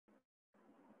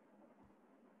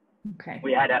Okay.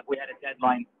 We had a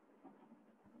deadline.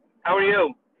 How are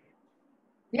you?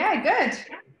 Yeah, good.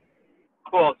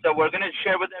 Cool. So we're going to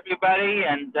share with everybody,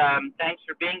 and thanks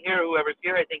for being here, whoever's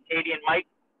here. I think Katie and Mike,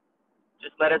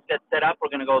 just let us get set up. We're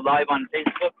going to go live on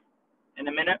Facebook in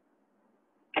a minute.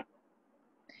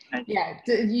 And Yeah,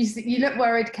 you look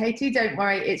worried, Katie. Don't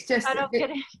worry. It's just. I don't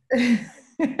get it.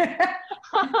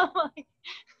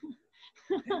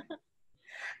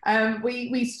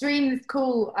 We stream this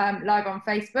call live on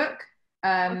Facebook.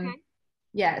 Okay.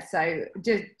 Yeah, so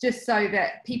just so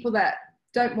that people that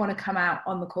don't want to come out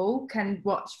on the call can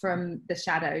watch from the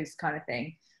shadows, kind of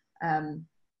thing. I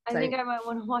think I might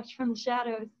want to watch from the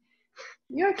shadows.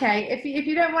 You're okay. If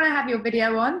you don't want to have your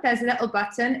video on, there's a little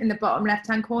button in the bottom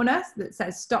left-hand corner that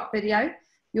says stop video.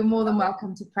 You're more than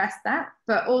welcome to press that.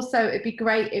 But also it'd be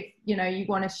great if you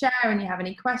want to share and you have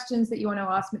any questions that you want to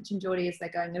ask Mitch and Geordie as they're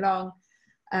going along,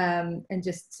 and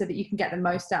just so that you can get the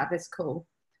most out of this call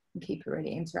and keep it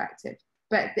really interactive.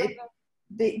 But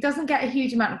it doesn't get a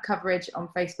huge amount of coverage on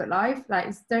Facebook Live.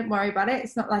 Like, don't worry about it.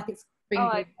 It's not like it's being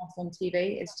broadcast on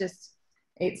TV. It's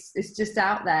just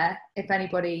out there. If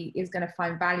anybody is going to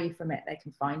find value from it, they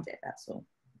can find it. That's all.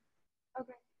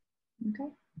 Okay.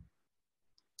 Okay.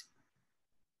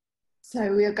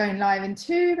 So we are going live in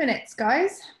 2 minutes,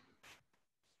 guys.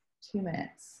 2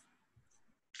 minutes.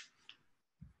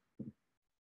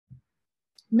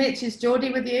 Mitch, is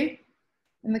Geordie with you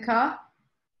in the car?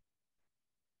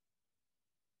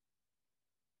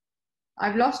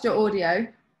 I've lost your audio.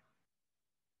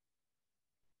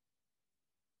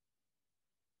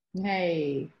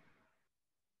 Hey.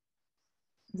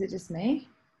 Is it just me?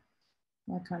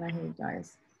 Why can't I hear you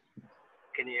guys?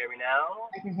 Can you hear me now?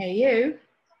 I can hear you.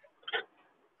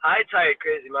 Hi, Tired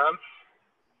Crazy Mom.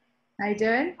 How you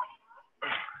doing?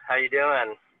 How you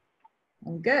doing?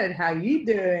 I'm good. How you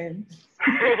doing?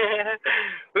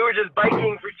 We were just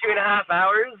biking for 2.5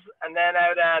 hours and then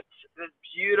out at this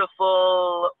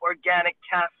beautiful organic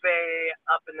cafe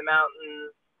up in the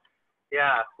mountains.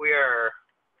 Yeah, we are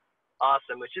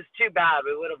awesome, which is too bad.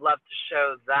 We would have loved to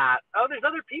show that. Oh, there's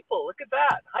other people. Look at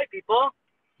that. Hi, people.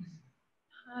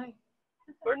 Hi.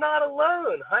 We're not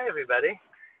alone. Hi, everybody.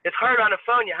 It's hard on a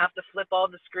phone. You have to flip all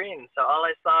the screens. So all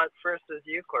I saw at first was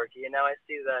you, Corky, and now I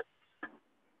see that.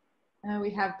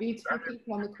 We have beautiful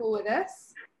people on the call with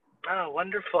us. Oh,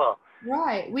 wonderful.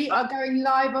 Right, we are going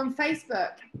live on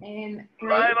Facebook in 3,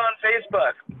 Live on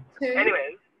Facebook. 2,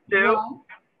 Anyways, 2,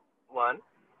 1.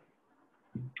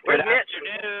 Where's Good Mitch?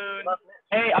 afternoon.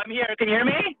 Hey, I'm here. Can you hear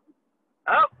me?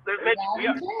 Oh, there's Mitch.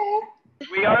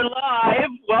 We are live.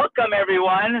 Welcome,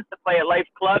 everyone. The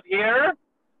PlayAtLife Club here.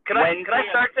 Can I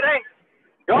start today?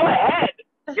 Go ahead.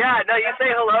 Yeah, no, you say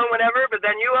hello whenever, but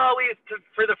then you always,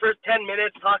 for the first 10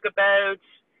 minutes, talk about,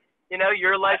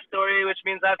 your life story, which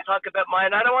means I have to talk about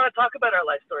mine. I don't want to talk about our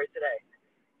life story today.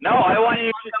 No, I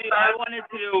wanted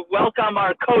to welcome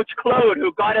our coach, Claude,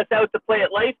 who got us out to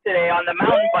PlayAtLife today on the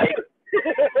mountain bike.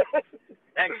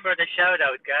 Thanks for the shout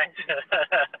out, guys.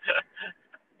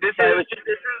 This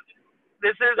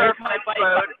is our friend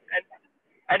Claude,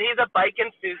 and he's a bike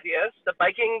enthusiast,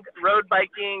 road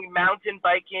biking, mountain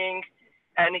biking,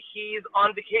 and he's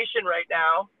on vacation right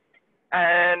now.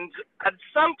 And at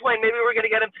some point, maybe we're going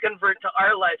to get him to convert to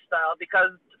our lifestyle,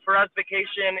 because for us,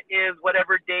 vacation is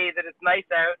whatever day that it's nice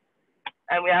out,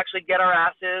 and we actually get our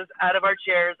asses out of our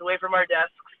chairs, away from our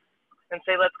desks, and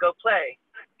say, let's go play.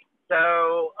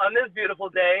 So on this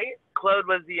beautiful day, Claude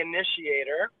was the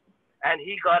initiator, and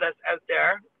he got us out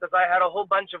there because I had a whole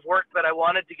bunch of work that I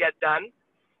wanted to get done.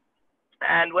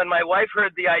 And when my wife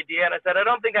heard the idea, and I said, I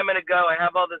don't think I'm going to go. I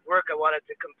have all this work I wanted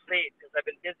to complete because I've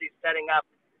been busy setting up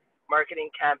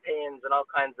marketing campaigns and all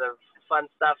kinds of fun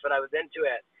stuff, and I was into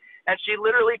it. And she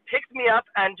literally picked me up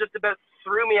and just about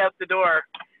threw me out the door,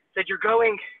 said, you're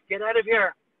going, get out of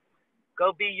here.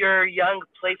 Go be your young,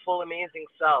 playful, amazing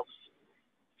self.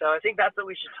 So I think that's what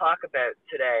we should talk about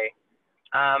today.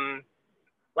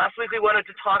 Last week we wanted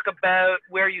to talk about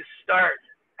where you start,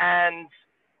 and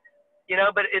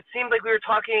but it seemed like we were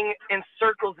talking in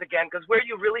circles again, because where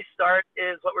you really start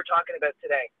is what we're talking about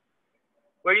today.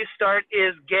 Where you start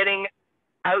is getting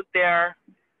out there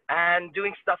and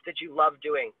doing stuff that you love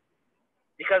doing.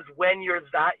 Because when you're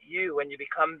that you, when you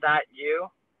become that you,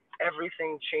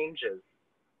 everything changes.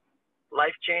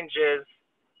 Life changes.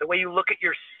 The way you look at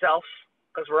yourself,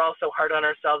 because we're all so hard on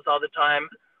ourselves all the time,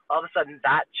 all of a sudden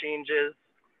that changes.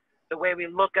 The way we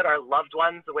look at our loved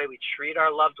ones, the way we treat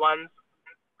our loved ones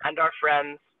and our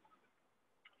friends,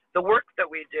 the work that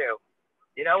we do.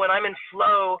 When I'm in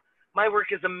flow, my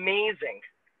work is amazing.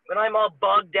 When I'm all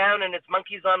bogged down and it's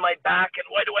monkeys on my back and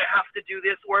why do I have to do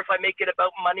this, or if I make it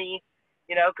about money,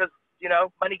 because you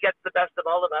know, money gets the best of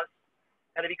all of us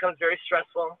and it becomes very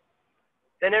stressful,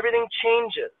 then everything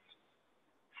changes.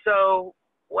 So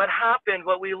what happened,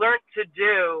 what we learned to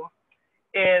do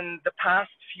in the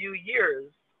past few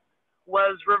years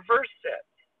was reverse it.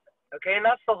 Okay, and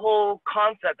that's the whole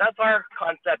concept. That's our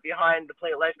concept behind the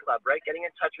PlayAtLife Club, right? Getting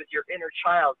in touch with your inner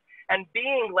child and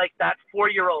being like that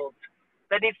 4-year-old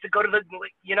that needs to go to the,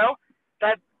 you know,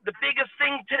 that the biggest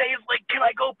thing today is like, can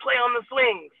I go play on the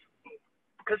swings?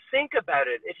 Because think about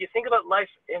it. If you think about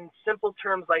life in simple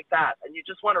terms like that, and you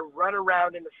just want to run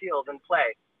around in the field and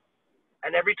play,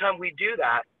 and every time we do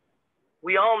that,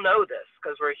 we all know this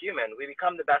because we're human. We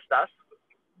become the best us,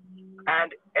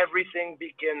 and everything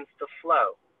begins to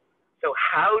flow. So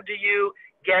how do you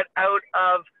get out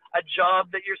of a job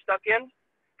that you're stuck in?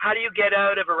 How do you get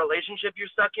out of a relationship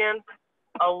you're stuck in?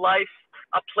 A life,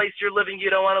 a place you're living you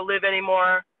don't want to live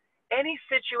anymore? Any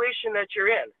situation that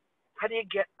you're in, how do you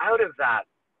get out of that?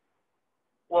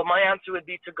 Well, my answer would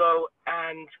be to go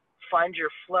and find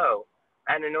your flow.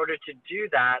 And in order to do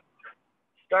that,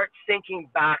 start thinking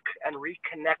back and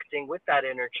reconnecting with that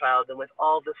inner child and with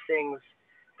all the things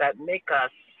that make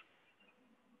us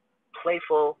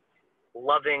playful,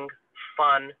 loving,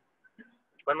 fun,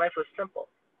 when life was simple.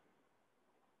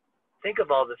 Think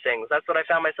of all the things. That's what I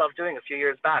found myself doing a few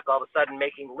years back, all of a sudden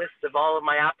making lists of all of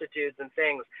my aptitudes and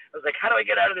things. I was like, how do I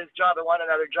get out of this job? I want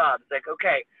another job. It's like,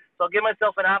 okay, so I'll give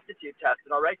myself an aptitude test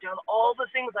and I'll write down all the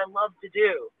things I love to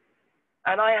do.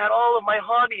 And I had all of my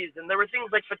hobbies, and there were things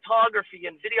like photography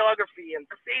and videography and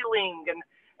sailing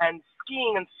and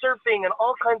skiing and surfing and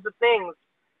all kinds of things.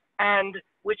 And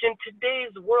which in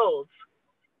today's world,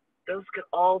 those could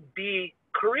all be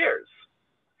careers.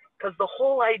 Because the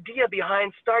whole idea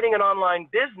behind starting an online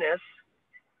business,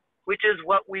 which is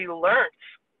what we learned,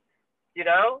 you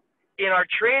know, in our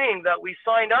training that we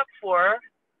signed up for,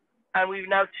 and we've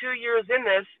now 2 years in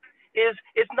this, is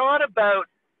it's not about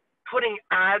putting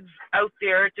ads out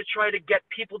there to try to get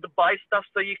people to buy stuff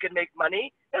so you can make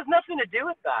money. It has nothing to do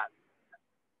with that.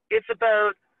 It's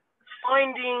about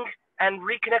finding and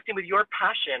reconnecting with your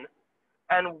passion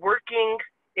and working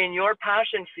in your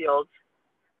passion fields,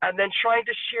 and then trying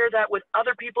to share that with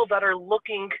other people that are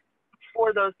looking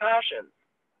for those passions.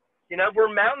 You know, if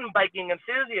we're mountain biking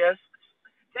enthusiasts,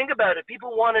 think about it.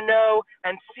 People want to know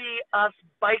and see us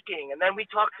biking, and then we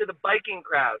talk to the biking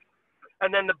crowd. And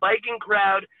then the biking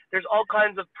crowd, there's all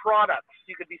kinds of products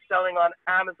you could be selling on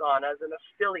Amazon as an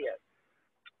affiliate.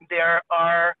 There's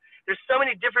so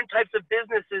many different types of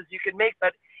businesses you could make,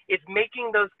 but it's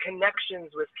making those connections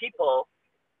with people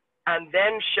and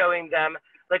then showing them,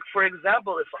 like, for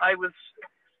example, if I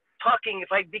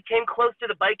became close to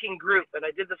the biking group and I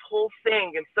did this whole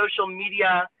thing in social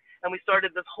media and we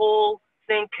started this whole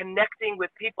thing connecting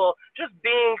with people, just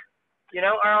being, you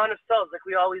know, our honest selves like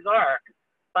we always are,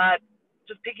 but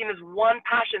just picking this one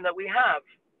passion that we have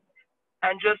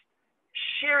and just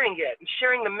sharing it and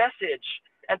sharing the message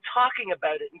and talking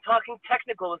about it and talking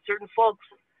technical with certain folks,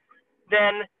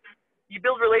 then you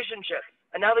build relationships.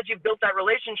 And now that you've built that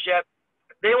relationship,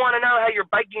 they want to know how you're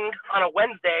biking on a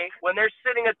Wednesday when they're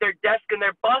sitting at their desk and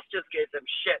their boss just gave them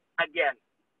shit again,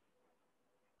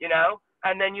 you know?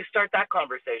 And then you start that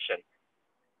conversation.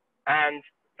 And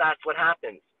that's what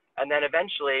happens. And then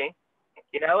eventually,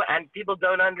 you know, and people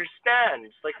don't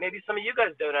understand. Like maybe some of you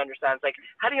guys don't understand. It's like,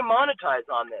 how do you monetize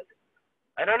on this?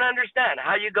 I don't understand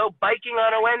how you go biking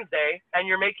on a Wednesday and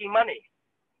you're making money.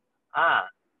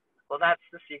 Well, that's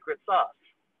the secret sauce.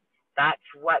 That's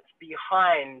what's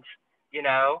behind, you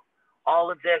know, all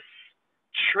of this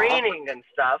training and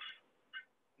stuff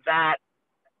that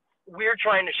we're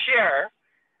trying to share.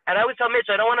 And I would tell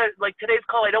Mitch, I don't want to, like today's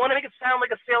call, I don't want to make it sound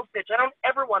like a sales pitch. I don't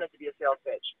ever want it to be a sales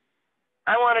pitch.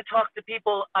 I want to talk to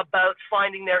people about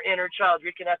finding their inner child,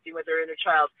 reconnecting with their inner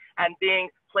child, and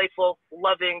being playful,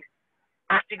 loving,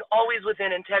 acting always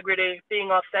within integrity,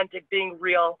 being authentic, being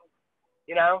real,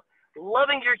 you know,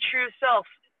 loving your true self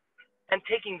and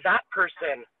taking that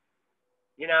person,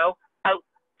 you know, out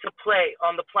to play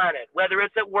on the planet, whether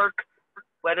it's at work,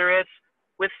 whether it's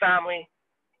with family,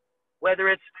 whether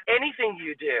it's anything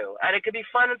you do. And it can be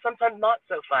fun and sometimes not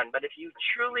so fun, but if you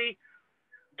truly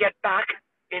get back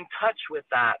in touch with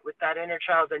that inner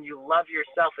child, and you love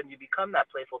yourself and you become that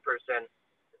playful person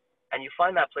and you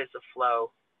find that place of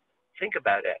flow, think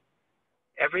about it.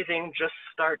 Everything just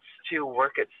starts to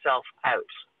work itself out.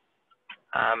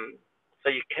 So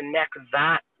you connect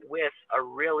that with a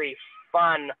really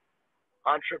fun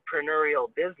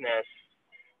entrepreneurial business,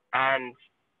 and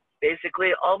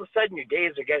basically all of a sudden your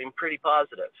days are getting pretty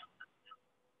positive.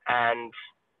 And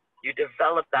you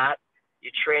develop that, you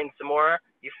train some more,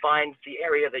 you find the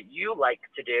area that you like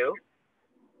to do,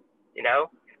 you know,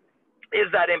 Is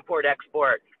that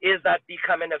import-export? Is that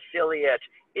become an affiliate?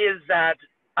 Is that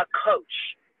a coach?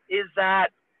 Is that,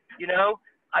 you know,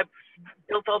 I've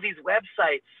built all these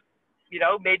websites. You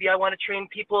know, maybe I want to train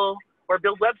people or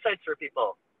build websites for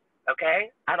people, okay?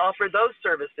 And offer those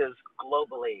services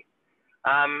globally.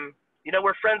 You know,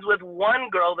 we're friends with one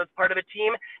girl that's part of a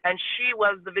team, and she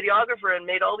was the videographer and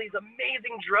made all these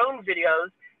amazing drone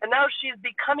videos, and now she's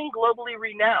becoming globally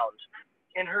renowned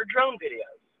in her drone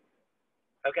videos.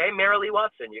 Okay, Marilee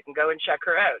Watson, you can go and check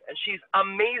her out, and she's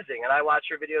amazing, and I watch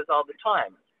her videos all the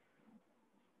time.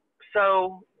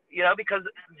 So, you know, because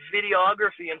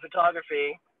videography and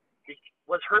photography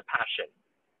was her passion,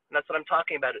 and that's what I'm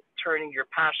talking about, turning your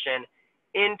passion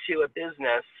into a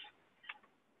business.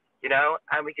 You know,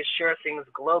 and we can share things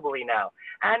globally now.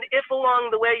 And if along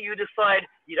the way you decide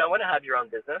you don't want to have your own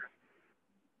business,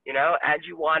 you know, and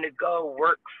you want to go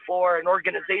work for an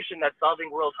organization that's solving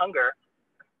world hunger,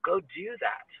 go do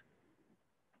that.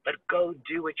 But go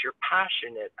do what you're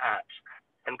passionate at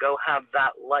and go have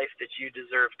that life that you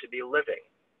deserve to be living.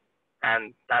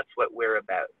 And that's what we're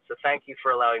about. So thank you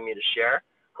for allowing me to share.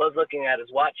 Chloe's looking at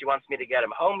his watch. He wants me to get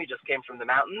him home. He just came from the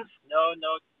mountains. No.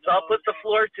 So I'll put the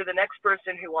floor to the next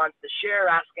person who wants to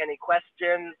share, ask any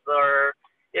questions, or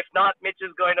if not, Mitch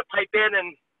is going to pipe in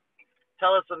and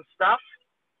tell us some stuff.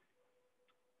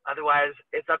 Otherwise,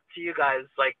 it's up to you guys.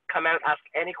 Like, come out, ask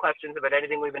any questions about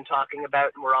anything we've been talking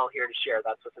about, and we're all here to share.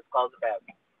 That's what this call's about.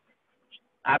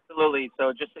 Absolutely.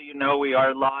 So just so you know, we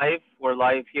are live. We're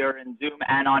live here in Zoom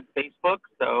and on Facebook.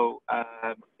 So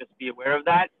just be aware of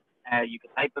that. You can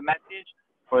type a message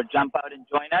or jump out and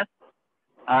join us.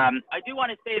 I do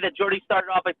want to say that Jordy started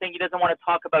off by saying he doesn't want to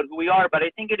talk about who we are, but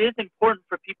I think it is important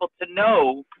for people to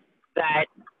know that,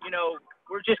 you know,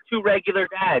 we're just two regular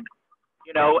dads,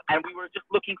 you know, and we were just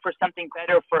looking for something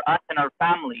better for us and our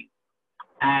families.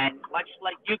 And much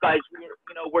like you guys, we were,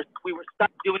 you know, we were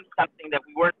stuck doing something that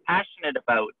we weren't passionate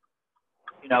about,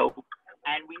 you know,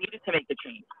 and we needed to make the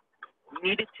change. We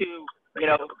needed to, you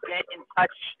know, get in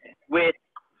touch with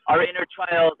our inner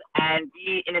child and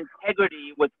be in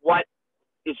integrity with what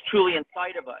is truly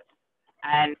inside of us.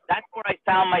 And that's where I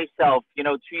found myself, you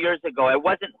know, 2 years ago. I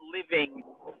wasn't living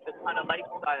the kind of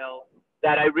lifestyle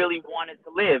that I really wanted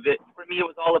to live. For me, it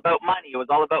was all about money. It was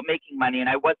all about making money, and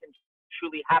I wasn't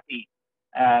truly happy,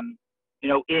 you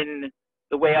know, in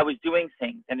the way I was doing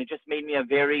things. And it just made me a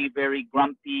very, very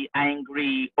grumpy,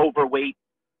 angry, overweight,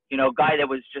 you know, guy that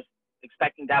was just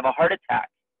expecting to have a heart attack,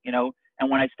 you know. And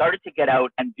when I started to get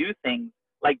out and do things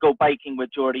like go biking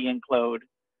with Jordy and Claude,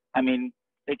 I mean,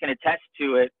 they can attest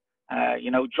to it.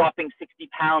 You know, dropping 60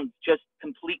 pounds just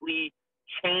completely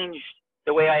changed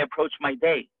the way I approach my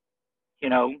day, you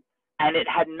know, and it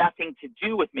had nothing to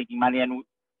do with making money. And,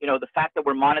 you know, the fact that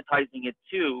we're monetizing it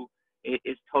too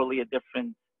is totally a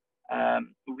different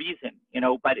reason, you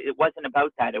know, but it wasn't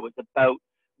about that. It was about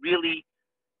really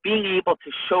being able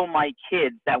to show my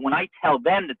kids that when I tell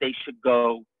them that they should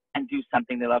go and do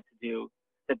something they love to do,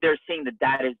 that they're seeing that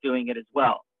dad is doing it as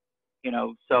well, you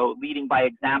know, so leading by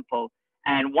example.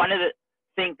 And one of the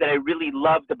things that I really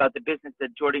loved about the business that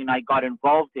Jordy and I got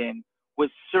involved in was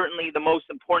certainly the most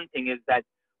important thing is that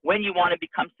when you want to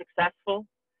become successful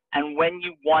and when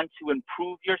you want to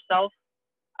improve yourself,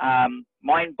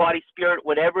 mind, body, spirit,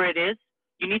 whatever it is,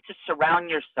 you need to surround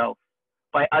yourself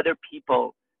by other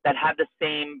people that have the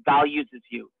same values as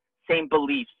you, same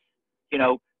beliefs, you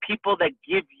know, people that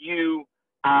give you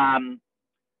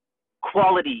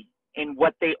quality in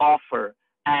what they offer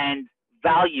and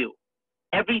value.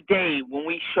 Every day when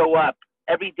we show up,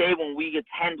 every day when we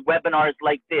attend webinars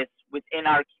like this within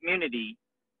our community,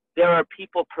 there are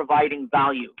people providing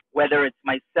value, whether it's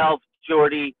myself,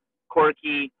 Jordy,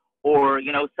 Corky, or,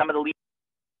 you know, some of the leaders.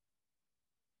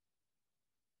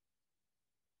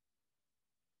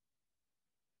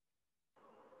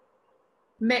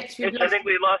 Mitch, I think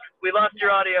we lost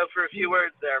your audio for a few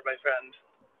words there, my friend.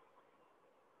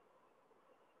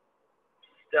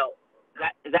 Still.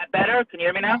 Is that better? Can you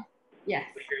hear me now? Yes.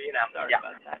 We hear you now. Sorry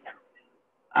about that.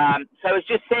 So I was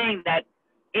just saying that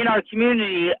in our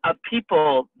community of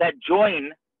people that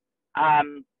join,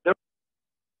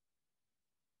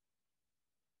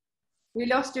 We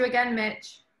lost you again,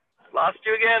 Mitch. Lost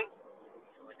you again.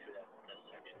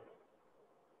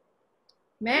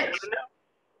 Mitch?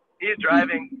 He's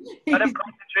driving. Let him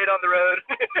concentrate on the road.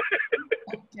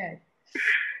 Okay.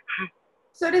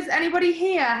 So does anybody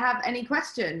here have any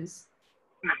questions?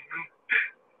 Too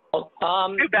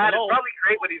bad. Hello. It's probably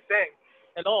great what he's saying.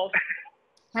 Hello.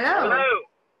 Hello. Hello.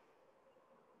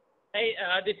 Hey,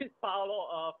 this is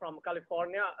Paolo from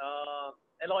California.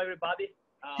 Hello, everybody.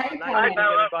 Hey, nice to meet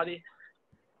Paolo. everybody.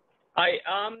 I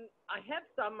I have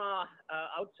some, I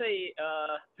would say,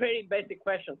 very basic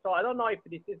questions. So I don't know if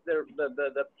this is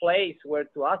the place where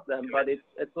to ask them, but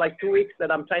it's like 2 weeks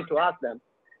that I'm trying to ask them.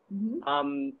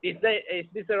 Mm-hmm. Is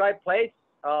this the right place?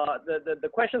 The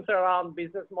questions are around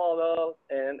business model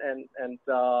and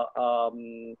Are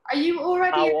you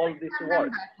already how all this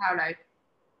works. Paolo?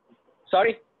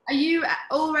 Sorry? Are you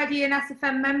already an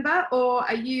SFM member, or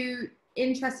are you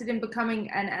interested in becoming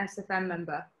an SFM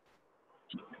member?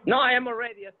 No, I am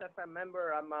already a SFM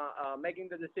member. I'm making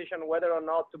the decision whether or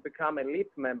not to become a LEAP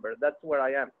member. That's where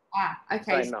I am. Ah,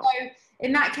 okay. Right so now.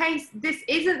 in that case, this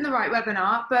isn't the right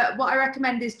webinar, but what I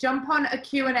recommend is jump on a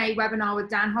Q&A webinar with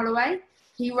Dan Holloway.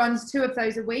 He runs 2 of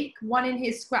those a week, one in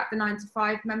his Scrap the 9 to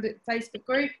 5 member Facebook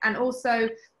group, and also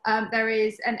there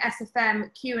is an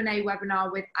SFM Q&A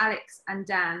webinar with Alex and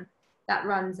Dan that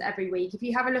runs every week. If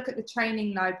you have a look at the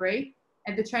training library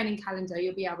and the training calendar,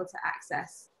 you'll be able to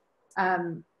access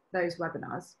those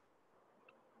webinars.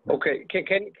 Okay.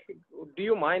 Do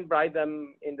you mind write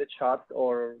them in the chat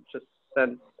or just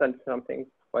send something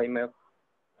by email?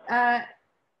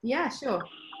 Yeah, sure.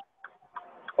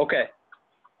 Okay.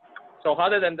 So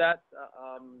other than that,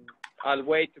 I'll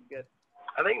wait to get.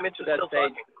 I think Mitch is that still stage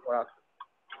talking. for us.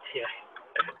 Yeah.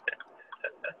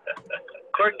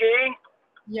 Corky,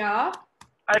 Yeah.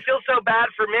 I feel so bad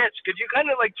for Mitch. Could you kind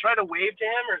of like try to wave to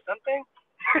him or something?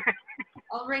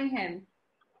 I'll ring him.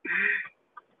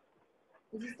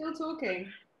 Is he still talking?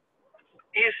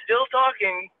 He's still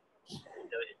talking. He's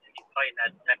probably in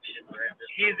that section where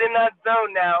He's in that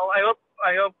zone now. I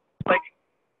hope like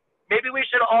maybe we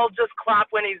should all just clap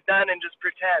when he's done and just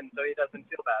pretend so he doesn't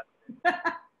feel bad.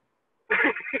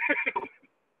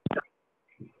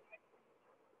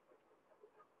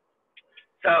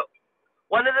 So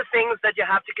one of the things that you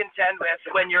have to contend with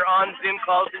when you're on Zoom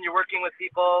calls and you're working with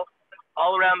people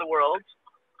all around the world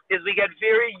is we get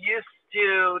very used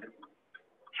to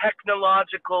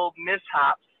technological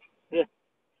mishaps. Yeah.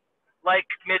 Like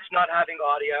Mitch not having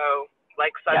audio,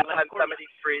 like sometimes somebody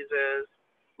freezes.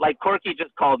 Like Corky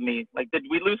just called me. Like, did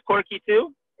we lose Corky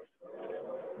too?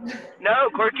 No,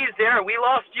 Corky's there. We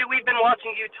lost you. We've been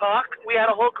watching you talk. We had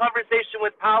a whole conversation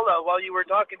with Paolo while you were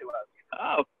talking to us.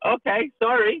 Oh, okay.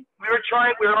 Sorry. We were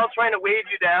all trying to wave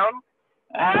you down.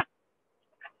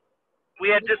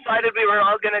 We had decided we were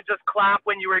all going to just clap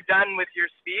when you were done with your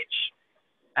speech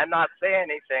and not say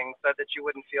anything so that you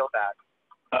wouldn't feel bad.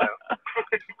 So.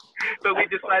 But we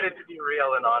decided to be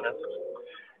real and honest.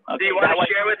 Okay, do you want to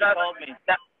share with us?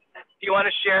 Do you want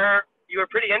to share? You were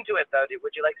pretty into it, though.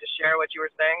 Would you like to share what you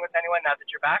were saying with anyone now that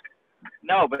you're back?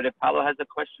 No, but if Paolo has a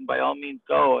question, by all means,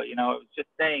 go. You know, I was just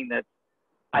saying that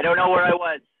I don't know where I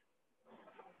was.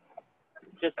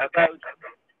 Just about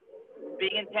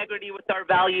being integrity with our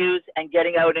values and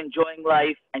getting out, enjoying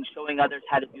life, and showing others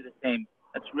how to do the same.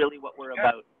 That's really what we're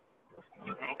about.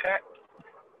 Okay.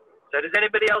 So does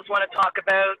anybody else want to talk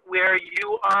about where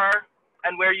you are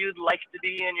and where you'd like to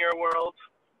be in your world,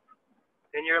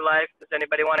 in your life? Does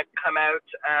anybody want to come out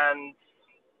and,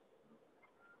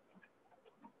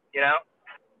 you know,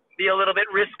 be a little bit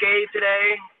risque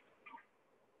today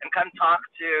and come talk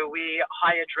to we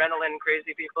high adrenaline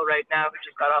crazy people right now who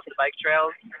just got off the bike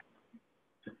trails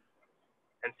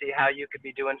and see how you could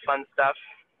be doing fun stuff?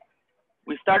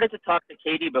 We started to talk to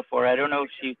Katie before. I don't know if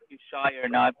she's too shy or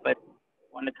not, but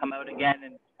want to come out again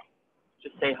and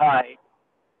just say hi.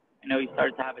 I know we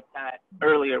started to have a chat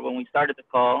earlier when we started the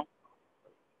call.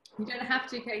 You don't have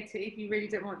to, Katie, if you really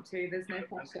don't want to. There's no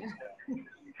pressure.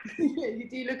 You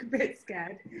do look a bit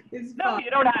scared. It's No, fine.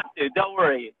 you don't have to. Don't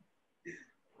worry.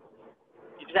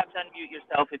 You just have to unmute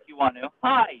yourself if you want to.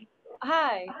 Hi.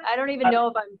 Hi. I don't even know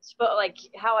if I'm like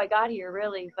how I got here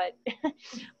really, but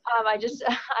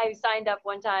I signed up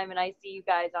one time and I see you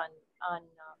guys on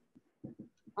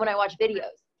when I watch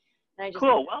videos. And I just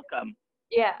Cool. Welcome.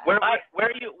 Yeah. Where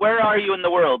are you in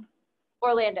the world?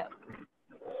 Orlando.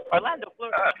 Orlando,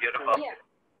 Florida. Oh, beautiful. Yeah.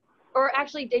 Or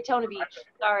actually Daytona Beach.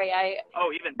 Sorry,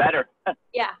 Oh, even better.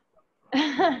 Yeah.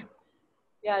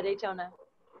 Yeah, Daytona.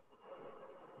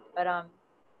 But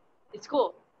it's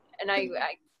cool. And I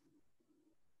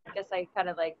guess I kind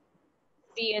of like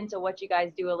see into what you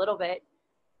guys do a little bit.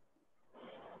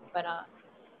 But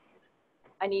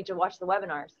I need to watch the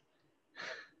webinars.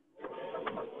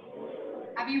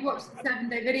 Have you watched the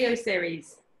 7-day video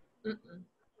series? Mm-mm.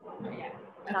 Yeah.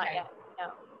 Not yet,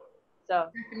 no.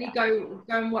 So Definitely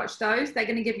go and watch those. They're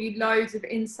going to give you loads of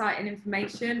insight and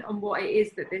information on what it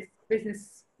is that this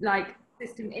business like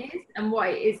system is and what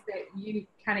it is that you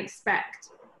can expect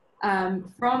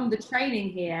from the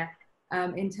training here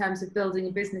in terms of building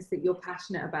a business that you're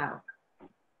passionate about.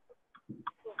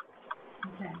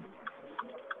 Okay.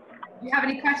 Do you have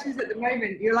any questions at the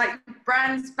moment? You're like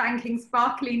brand spanking,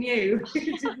 sparkly new.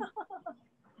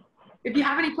 If you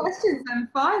have any questions, then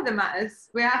fire them at us.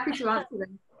 We're happy to answer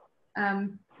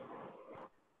them.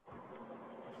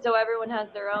 So everyone has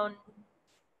their own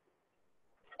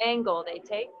angle they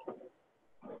take.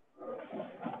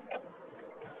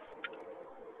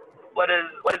 What is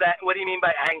that? What do you mean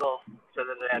by angle? So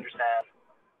that I understand.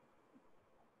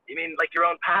 You mean like your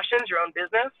own passions, your own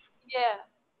business? Yeah.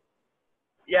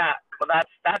 Yeah. Well,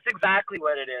 that's exactly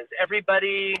what it is.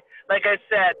 Everybody, like I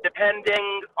said,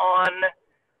 depending on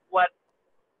what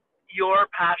your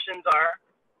passions are,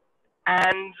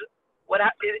 and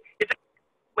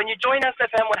when you join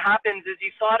SFM, what happens is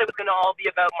you thought it was going to all be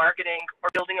about marketing or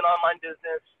building an online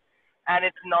business, and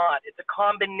it's not. It's a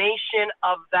combination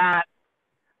of that,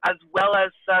 as well as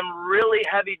some really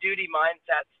heavy-duty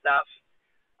mindset stuff,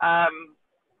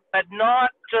 but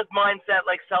not just mindset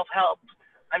like self-help.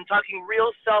 I'm talking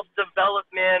real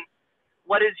self-development.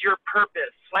 What is your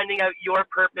purpose? Finding out your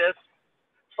purpose,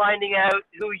 finding out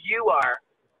who you are,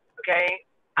 okay,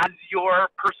 as your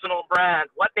personal brand.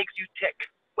 What makes you tick?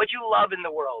 What you love in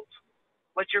the world?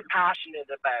 What you're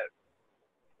passionate about,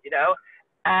 you know?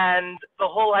 And the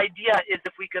whole idea is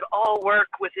if we could all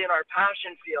work within our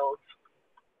passion fields,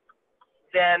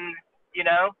 then, you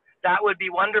know, that would be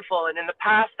wonderful. And in the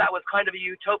past, that was kind of a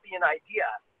utopian idea.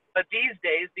 But these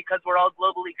days, because we're all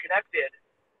globally connected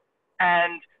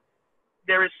and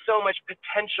there is so much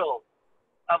potential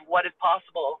of what is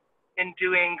possible in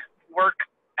doing work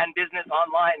and business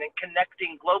online and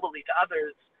connecting globally to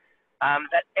others,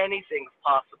 that anything's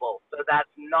possible. So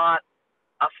that's not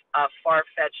a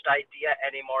far-fetched idea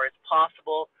anymore. It's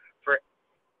possible for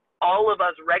all of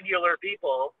us regular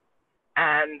people,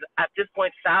 and at this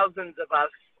point, thousands of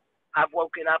us have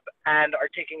woken up and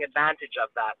are taking advantage of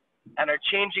that and are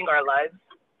changing our lives,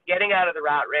 getting out of the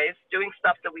rat race, doing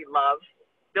stuff that we love,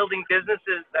 building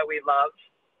businesses that we love,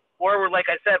 or we're, like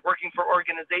I said, working for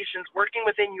organizations, working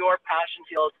within your passion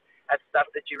field at stuff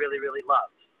that you really, really love.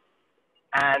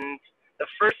 And the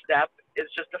first step is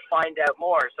just to find out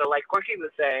more. So like Corky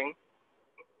was saying,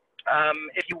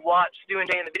 if you watch Stu and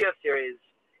Jay in the video series,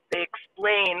 they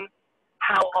explain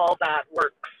how all that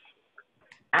works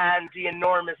and the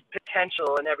enormous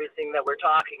potential and everything that we're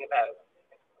talking about.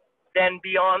 Then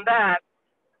beyond that,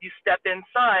 you step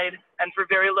inside, and for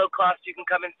very low cost, you can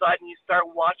come inside and you start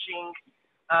watching.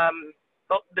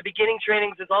 The beginning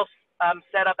trainings is all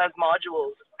set up as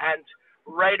modules, and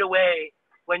right away,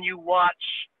 when you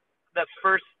watch the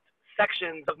first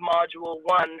sections of module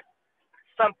 1,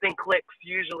 something clicks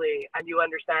usually, and you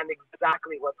understand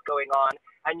exactly what's going on,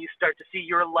 and you start to see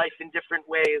your life in different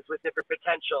ways with different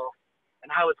potential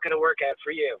and how it's going to work out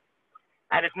for you.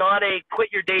 And it's not a quit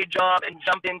your day job and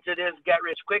jump into this get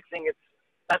rich quick thing.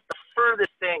 That's the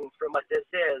furthest thing from what this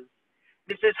is.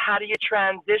 This is how do you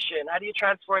transition? How do you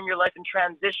transform your life and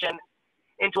transition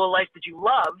into a life that you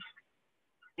love?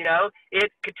 You know,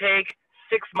 it could take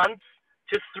 6 months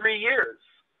to 3 years,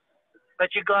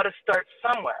 but you got to start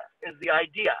somewhere is the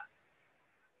idea.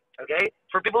 Okay,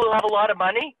 for people who have a lot of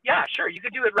money, yeah, sure, you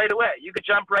could do it right away. You could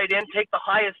jump right in, take the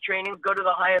highest trainings, go to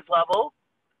the highest level,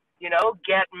 you know,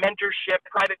 get mentorship,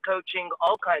 private coaching,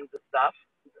 all kinds of stuff,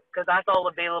 because that's all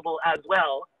available as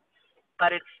well.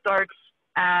 But it starts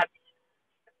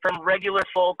from regular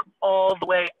folk all the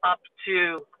way up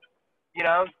to, you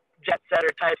know, jet setter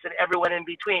types and everyone in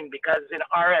between, because in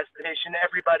our estimation,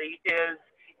 everybody is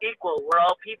equal. We're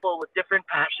all people with different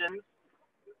passions,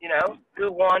 you know,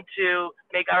 who want to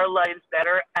make our lives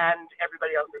better and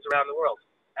everybody else's around the world.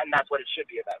 And that's what it should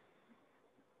be about.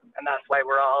 And that's why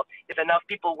we're all, if enough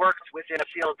people worked within a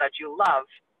field that you love,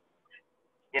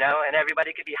 you know, and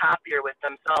everybody could be happier with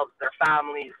themselves, their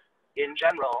families in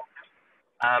general,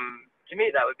 to me,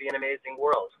 that would be an amazing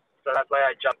world. So that's why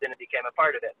I jumped in and became a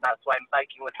part of it. And that's why I'm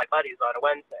biking with my buddies on a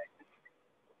Wednesday,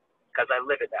 because I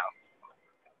live it now.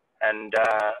 And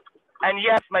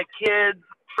yes, my kids,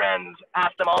 friends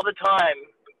ask them all the time,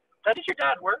 how does your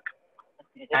dad work?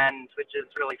 And which is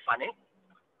really funny.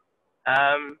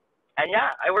 And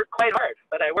yeah, I work quite hard,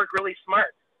 but I work really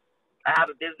smart. I have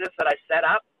a business that I set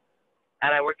up,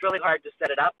 and I worked really hard to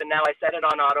set it up, and now I set it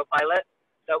on autopilot.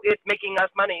 So it's making us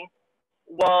money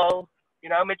while, you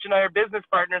know, Mitch and I are business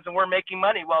partners, and we're making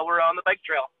money while we're on the bike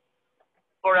trail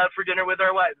or out for dinner with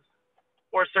our wives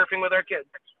or surfing with our kids.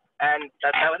 And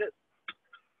that's how it is.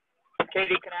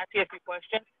 Katie, can I ask you a few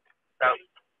questions? So,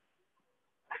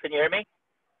 can you hear me?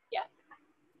 Yeah.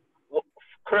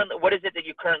 What is it that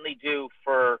you currently do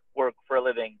for work, for a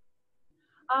living?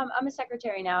 I'm a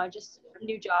secretary now, just a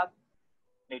new job.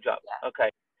 New job. Yeah. Okay.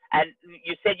 And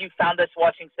you said you found us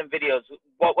watching some videos.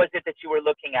 What was it that you were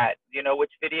looking at? Do you know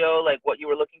which video, like what you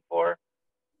were looking for?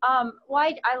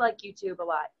 Well, I like YouTube a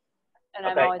lot, and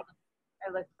Okay.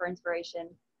 I look for inspiration.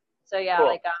 So yeah, Cool.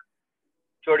 like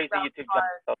Jordy's a YouTube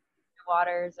channel.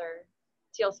 Waters or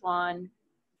Teal Swan.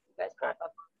 You guys pop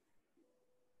up.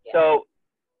 Yeah. So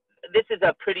this is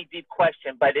a pretty deep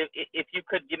question, but if you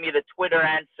could give me the Twitter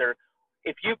answer,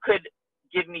 if you could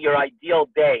give me your ideal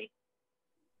day,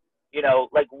 you know,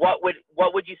 like what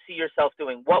would you see yourself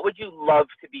doing? What would you love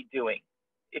to be doing?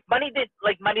 If money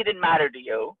didn't matter to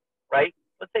you, right?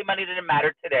 Let's say money didn't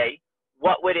matter today.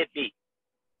 What would it be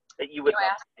that you would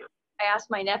love to do? I asked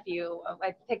my nephew.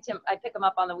 I pick him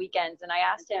up on the weekends, and I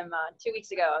asked him 2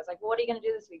 weeks ago. I was like, "Well, what are you gonna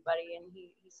do this week, buddy?" And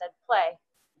he said, "Play."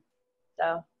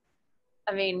 So,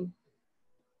 I mean,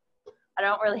 I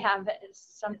don't really have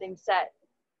something set,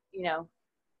 you know,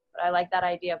 but I like that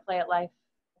idea. PlayAtLife.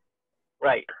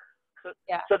 Right.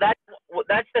 Yeah. So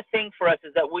that's the thing for us,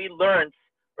 is that we learned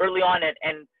early on,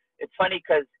 and it's funny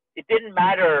because it didn't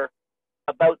matter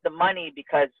about the money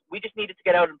because we just needed to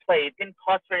get out and play. It didn't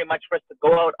cost very much for us to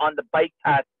go out on the bike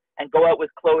path and go out with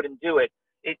Claude and do it.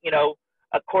 You know,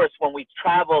 of course, when we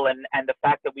travel and the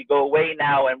fact that we go away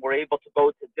now and we're able to go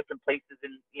to different places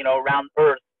around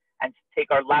Earth and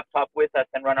take our laptop with us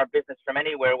and run our business from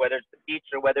anywhere, whether it's the beach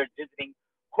or whether it's visiting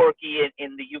Corky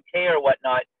in the UK or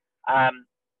whatnot,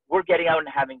 we're getting out and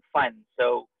having fun.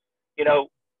 So, you know,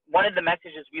 one of the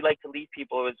messages we like to leave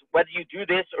people is whether you do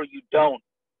this or you don't,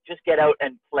 just get out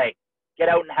and play. Get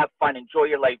out and have fun. Enjoy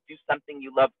your life. Do something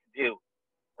you love to do,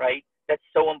 right? That's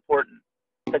so important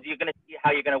because you're going to see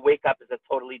how you're going to wake up as a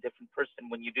totally different person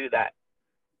when you do that,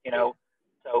 you know?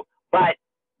 So, but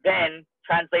then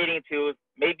translating to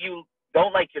maybe you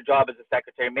don't like your job as a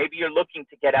secretary. Maybe you're looking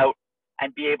to get out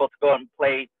and be able to go out and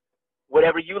play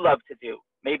whatever you love to do.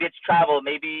 Maybe it's travel.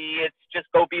 Maybe it's just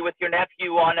go be with your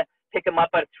nephew pick him up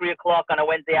at 3 o'clock on a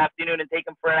Wednesday afternoon and take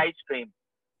him for an ice cream,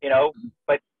 you know,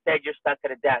 but instead you're stuck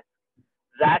at a desk.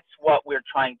 That's what we're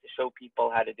trying to show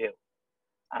people how to do.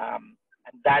 And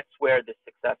that's where the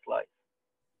success lies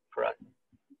for us.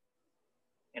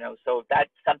 You know, so if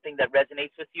that's something that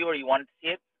resonates with you or you want to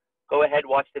see it, go ahead,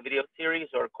 watch the video series,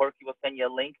 or Corky will send you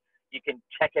a link. You can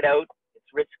check it out. It's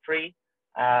risk-free.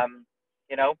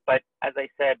 You know, but as I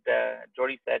said,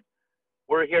 Jordy said,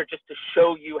 we're here just to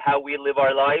show you how we live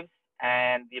our lives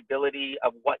and the ability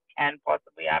of what can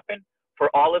possibly happen for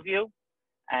all of you.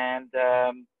 And,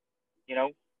 you know,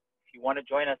 if you want to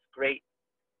join us, great.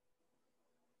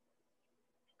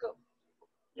 Cool.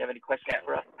 You have any questions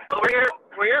for us? But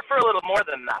we're here for a little more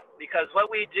than that, because what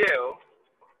we do,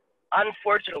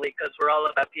 unfortunately, because we're all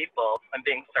about people, I'm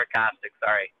being sarcastic,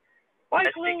 sorry. Why,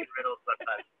 I speak in riddles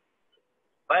sometimes.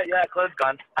 But yeah, Claude's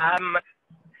gone.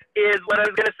 Is what I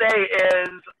was going to say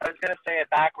is, I was going to say it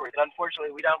backwards.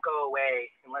 Unfortunately, we don't go away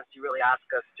unless you really ask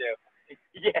us to.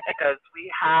 Yeah, because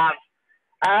we have,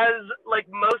 as like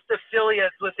most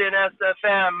affiliates within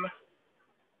SFM,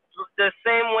 the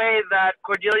same way that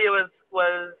Cordelia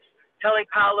was telling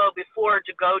Paolo before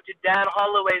to go to Dan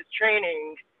Holloway's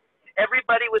training,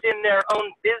 everybody within their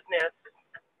own business,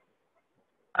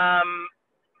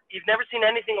 you've never seen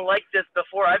anything like this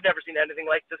before. I've never seen anything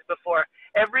like this before.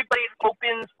 Everybody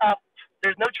opens up.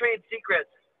 There's no trade secrets.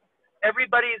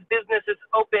 Everybody's business is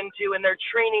open to, and their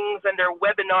trainings and their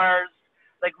webinars.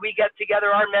 Like, we get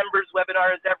together, our members'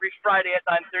 webinars every Friday at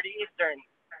 9:30 Eastern.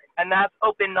 And that's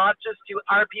open not just to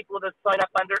our people that sign up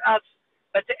under us,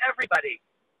 but to everybody.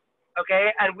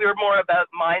 Okay? And we're more about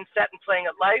mindset and playing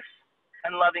at life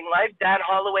and loving life. Dan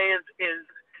Holloway is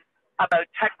about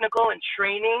technical and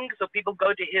training, so people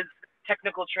go to his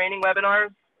technical training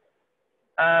webinars.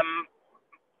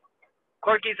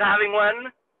 Corky's having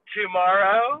one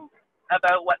tomorrow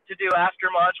about what to do after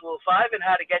Module 5 and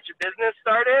how to get your business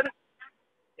started.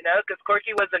 You know, because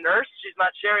Corky was a nurse. She's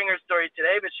not sharing her story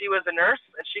today, but she was a nurse,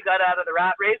 and she got out of the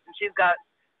rat race, and she's got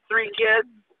 3 kids,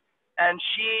 and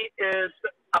she is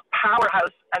a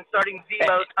powerhouse and starting the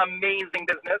most amazing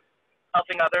business,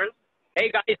 helping others. Hey,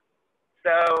 guys.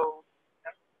 So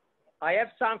I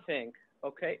have something,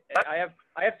 okay? I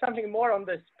have something more on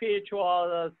the spiritual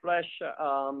 /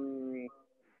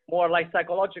 more like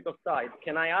psychological side.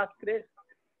 Can I ask this?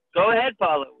 Go ahead,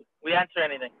 Paulo. We answer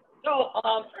anything. So,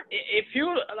 if you,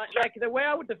 like the way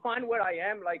I would define where I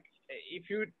am, like if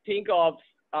you think of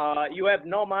you have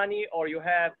no money or you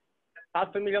have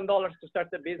 $500,000 to start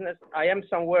a business, I am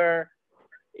somewhere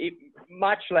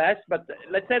much less, but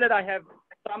let's say that I have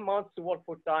some months to work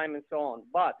full time and so on.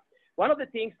 But one of the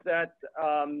things that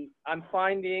I'm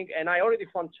finding, and I already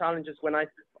found challenges when I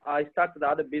started the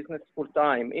other business full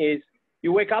time, is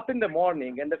you wake up in the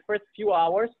morning and the first few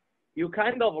hours you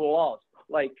kind of lost.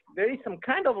 Like there is some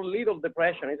kind of little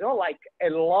depression. It's not like a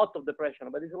lot of depression,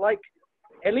 but it's like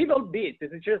a little bit.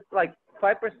 It's just like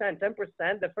 5%, 10%.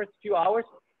 The first few hours,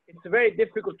 it's very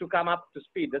difficult to come up to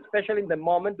speed, especially in the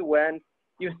moment when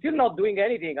you're still not doing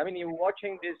anything. I mean, you're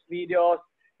watching these videos,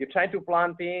 you're trying to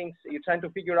plan things, you're trying to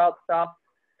figure out stuff.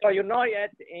 So you're not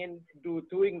yet into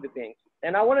doing the things.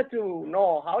 And I wanted to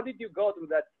know, how did you go through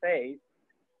that phase?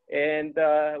 And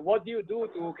what do you do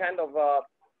to kind of,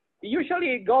 usually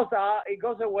it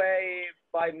goes away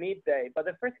by midday, but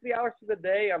the first 3 hours of the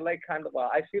day are like kind of,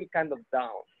 I feel kind of down.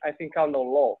 I feel kind of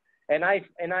low. And I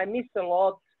miss a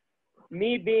lot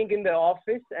me being in the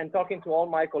office and talking to all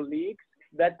my colleagues.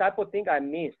 That type of thing I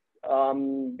miss,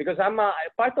 because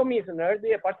part of me is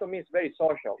nerdy, a part of me is very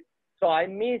social. So I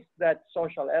miss that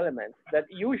social element that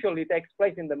usually takes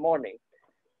place in the morning.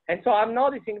 And so I'm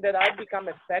noticing that I become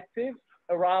effective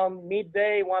around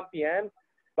midday, 1 p.m.,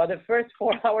 but the first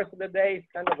 4 hours of the day is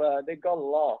kind of, they got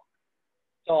lost.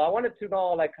 So I wanted to know,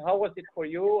 like, how was it for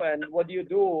you, and what do you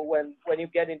do when you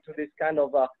get into this kind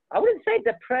of, I wouldn't say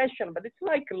depression, but it's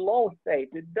like a low state.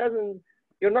 It doesn't,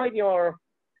 you're not in your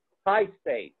high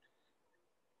state.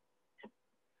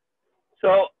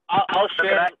 So I'll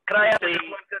share. Can I answer this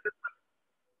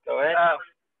one? Go ahead.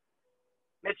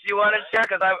 Mitch, do you want to share?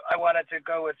 Because I wanted to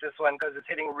go with this one because it's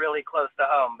hitting really close to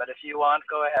home. But if you want,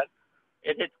 go ahead.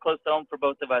 It hits close to home for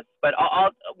both of us, but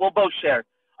we'll both share.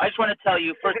 I just want to tell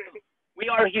you, first, we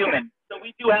are human, so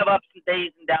we do have ups and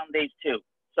days and down days too.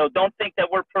 So don't think that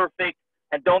we're perfect,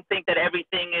 and don't think that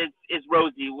everything is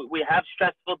rosy. We have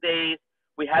stressful days.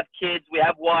 We have kids. We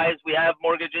have wives. We have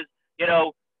mortgages. You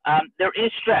know, there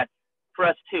is stress for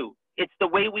us too. It's the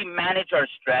way we manage our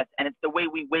stress, and it's the way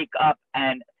we wake up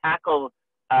and tackle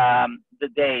the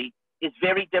day is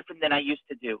very different than I used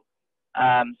to do.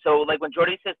 So like when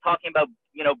Jordi says talking about,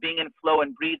 you know, being in flow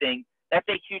and breathing, that's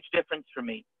a huge difference for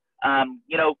me.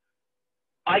 You know,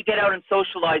 I get out and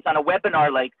socialize on a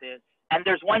webinar like this, and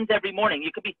there's ones every morning.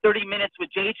 You could be 30 minutes with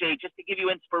JJ just to give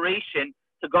you inspiration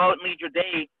to go out and lead your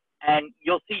day, and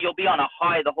you'll see you'll be on a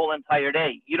high the whole entire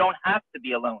day. You don't have to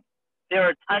be alone. There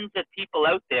are tons of people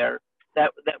out there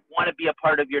that want to be a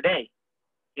part of your day,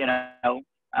 you know.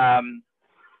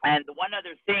 And the one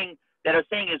other thing that I was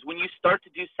saying is when you start to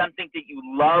do something that you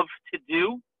love to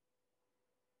do,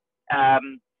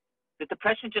 the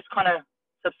depression just kind of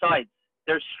subsides.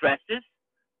 There's stresses,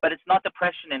 but it's not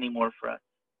depression anymore for us.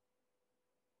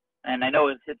 And I know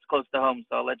it hits close to home,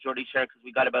 so I'll let Jordi share because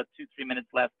we got about 2-3 minutes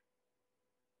left.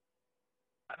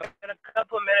 In a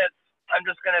couple of minutes, I'm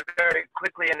just going to very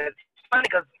quickly, and it's funny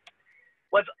because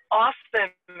what's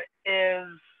awesome is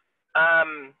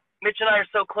Mitch and I are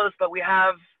so close, but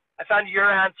I found your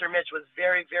answer, Mitch, was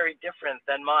very, very different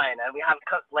than mine. And we have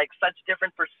like such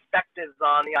different perspectives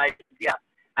on the idea.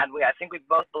 And I think we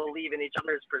both believe in each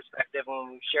other's perspective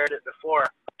when we've shared it before.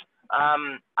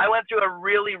 I went through a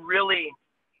really, really,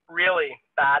 really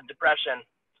bad depression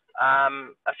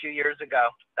a few years ago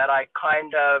that I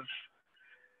kind of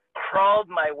crawled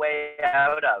my way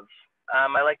out of.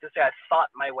 I like to say I fought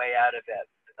my way out of it,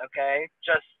 okay?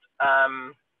 Just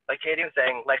like Katie was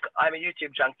saying, like I'm a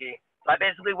YouTube junkie. I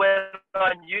basically went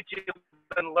on YouTube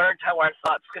and learned how our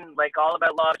thoughts can, like all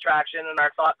about law of attraction, and our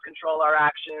thoughts control our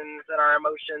actions and our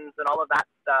emotions and all of that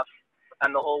stuff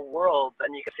and the whole world.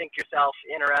 And you can think yourself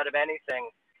in or out of anything.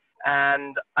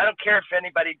 And I don't care if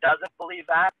anybody doesn't believe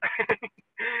that.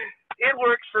 It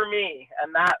worked for me,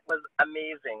 and that was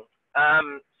amazing.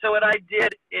 So what I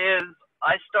did is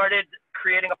I started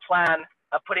creating a plan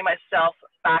of putting myself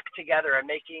back together and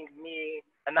making me,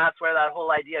 and that's where that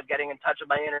whole idea of getting in touch with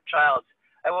my inner child.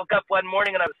 I woke up one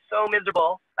morning and I was so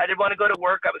miserable. I didn't want to go to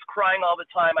work. I was crying all the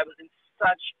time. I was in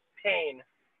such pain.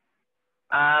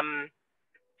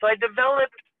 So I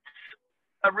developed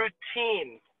a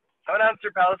routine. I want to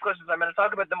answer Paula's questions. I'm going to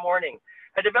talk about the morning.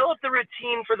 I developed a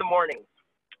routine for the mornings,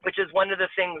 which is one of the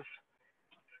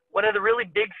really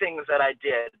big things that I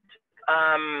did.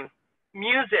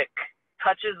 Music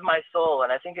touches my soul,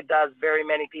 and I think it does very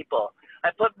many people.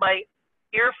 I put my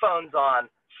earphones on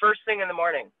first thing in the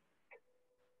morning.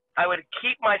 I would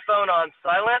keep my phone on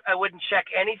silent. I wouldn't check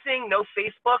anything, no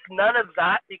Facebook, none of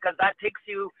that, because that takes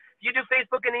you, if you do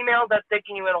Facebook and email, that's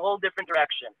taking you in a whole different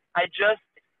direction. I just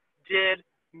did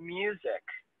music.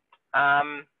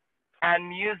 And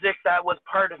music that was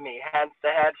part of me, hence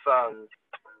the headphones.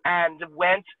 And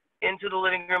went into the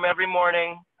living room every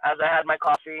morning as I had my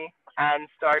coffee and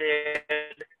started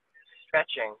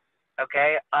stretching.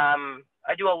 Okay.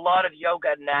 I do a lot of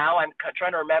yoga now. I'm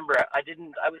trying to remember. I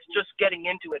was just getting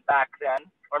into it back then,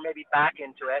 or maybe back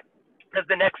into it. Because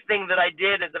the next thing that I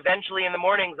did is eventually in the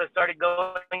mornings, I started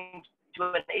going to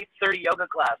an 8:30 yoga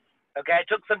class. Okay, I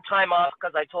took some time off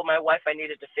because I told my wife I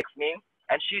needed to fix me,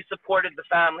 and she supported the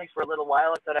family for a little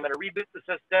while. I said, I'm going to reboot the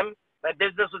system. My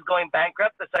business was going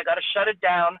bankrupt. I said, I got to shut it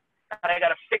down, and I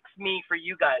got to fix me for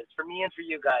you guys, for me and for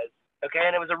you guys. Okay,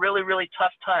 and it was a really, really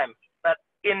tough time. But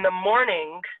in the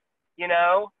morning, you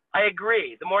know, I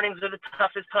agree. The mornings are the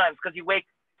toughest times because you wake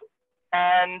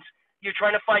and you're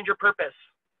trying to find your purpose,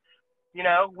 you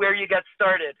know, where you get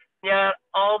started. Yeah,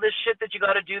 all this shit that you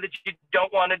got to do that you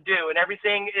don't want to do, and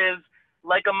everything is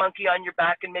like a monkey on your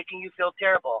back and making you feel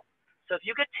terrible. So if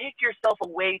you could take yourself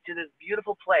away to this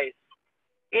beautiful place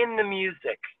in the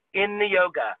music, in the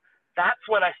yoga, that's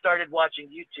when I started watching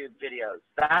YouTube videos.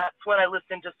 That's when I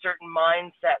listened to certain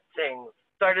mindset things,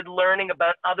 started learning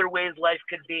about other ways life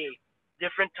could be,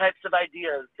 different types of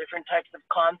ideas, different types of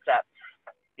concepts,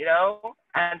 you know,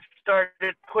 and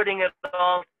started putting it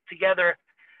all together.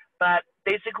 But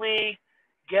basically,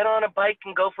 get on a bike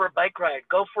and go for a bike ride.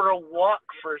 Go for a walk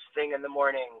first thing in the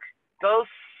morning. Go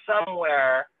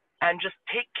somewhere and just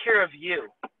take care of you.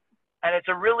 And it's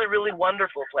a really, really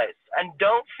wonderful place. And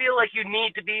don't feel like you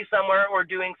need to be somewhere or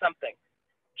doing something.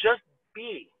 Just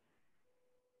be.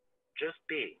 Just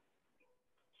be.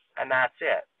 And that's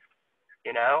it,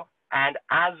 you know? And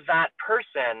as that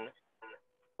person,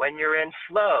 when you're in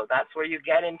flow, that's where you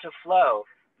get into flow.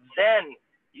 Then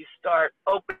you start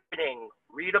opening,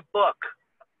 read a book,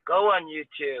 go on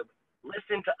YouTube,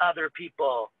 listen to other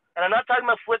people. And I'm not talking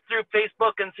about flip through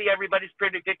Facebook and see everybody's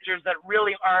pretty pictures that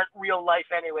really aren't real life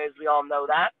anyways. We all know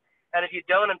that. And if you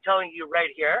don't, I'm telling you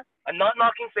right here, I'm not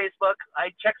knocking Facebook.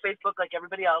 I check Facebook like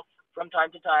everybody else from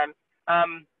time to time.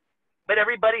 But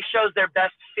everybody shows their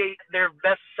best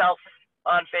self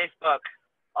on Facebook.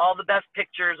 All the best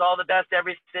pictures, all the best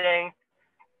everything.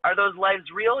 Are those lives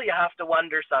real? You have to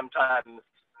wonder sometimes.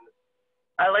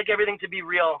 I like everything to be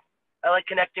real. I like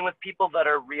connecting with people that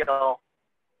are real.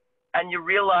 And you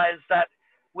realize that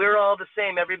we're all the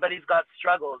same. Everybody's got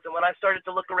struggles. And when I started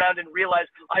to look around and realize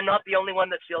I'm not the only one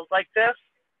that feels like this,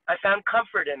 I found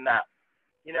comfort in that.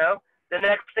 You know, the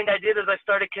next thing I did is I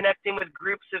started connecting with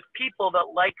groups of people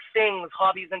that like things,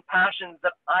 hobbies, and passions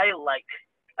that I like.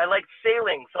 I like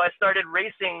sailing, so I started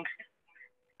racing.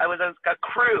 I was a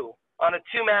crew on a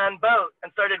 2-man boat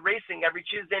and started racing every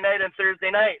Tuesday night and Thursday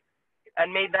night,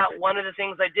 and made that one of the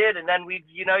things I did. And then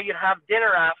you'd have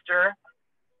dinner after,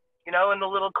 you know, in the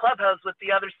little clubhouse with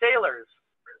the other sailors.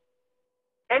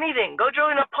 Anything. Go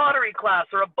join a pottery class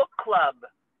or a book club,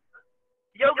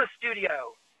 yoga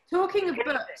studio. Talking of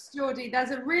books, Geordie,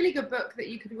 there's a really good book that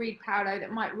you could read, Paolo,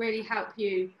 that might really help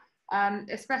you,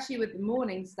 especially with the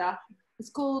morning stuff. It's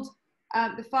called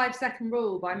The 5-Second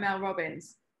Rule by Mel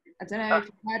Robbins. I don't know if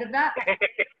you've heard of that.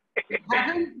 If you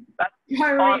haven't,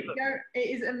 go. It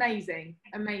is amazing.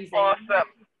 Amazing. Awesome.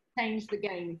 Change the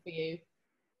game for you.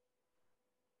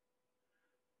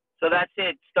 So that's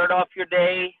it. Start off your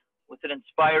day with an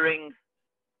inspiring,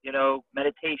 you know,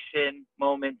 meditation,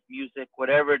 moment, music,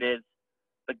 whatever it is.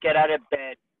 But get out of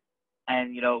bed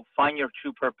and, you know, find your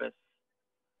true purpose.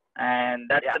 And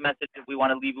that's the message that we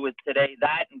want to leave you with today.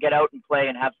 That and get out and play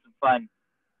and have some fun.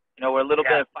 You know, we're a little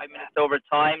bit of 5 minutes over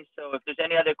time. So if there's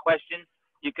any other questions,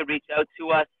 you can reach out to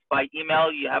us by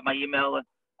email. You have my email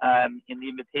in the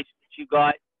invitation that you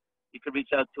got. You could reach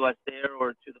out to us there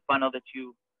or to the funnel that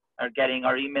you are getting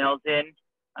our emails in.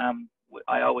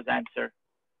 I always answer.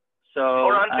 So,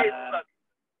 or on Facebook.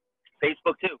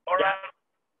 Facebook too.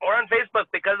 Or on Facebook.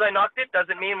 Because I knocked it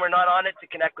doesn't mean we're not on it to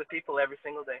connect with people every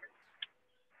single day.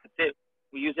 That's it.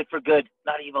 We use it for good,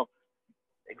 not evil.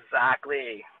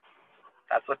 Exactly.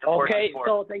 That's what the force is for.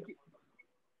 So thank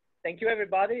you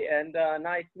everybody, and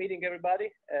nice meeting everybody,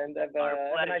 and have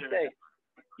a nice day.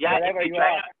 Yeah,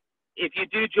 if you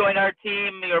do join our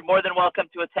team, you're more than welcome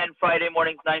to attend Friday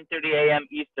mornings, 9:30 a.m.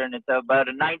 Eastern. It's about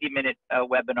a 90-minute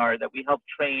webinar that we help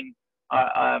train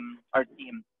our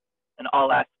team in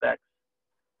all aspects.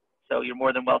 So you're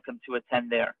more than welcome to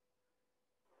attend there.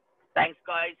 Thanks,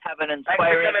 guys. Have an inspiring.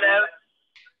 Thanks for coming out.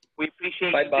 We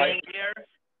appreciate you being here.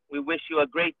 We wish you a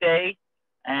great day.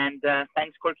 And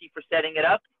thanks, Corky, for setting it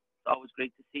up. It's always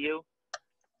great to see you.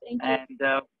 Thank you. And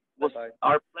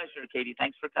our pleasure, Katie.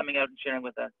 Thanks for coming out and sharing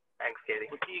with us. Thanks, Katie.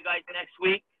 We'll see you guys next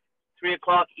week, 3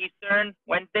 o'clock Eastern,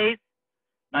 Wednesdays,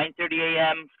 9:30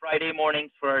 a.m. Friday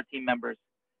mornings for our team members.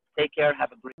 Take care.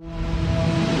 Have a great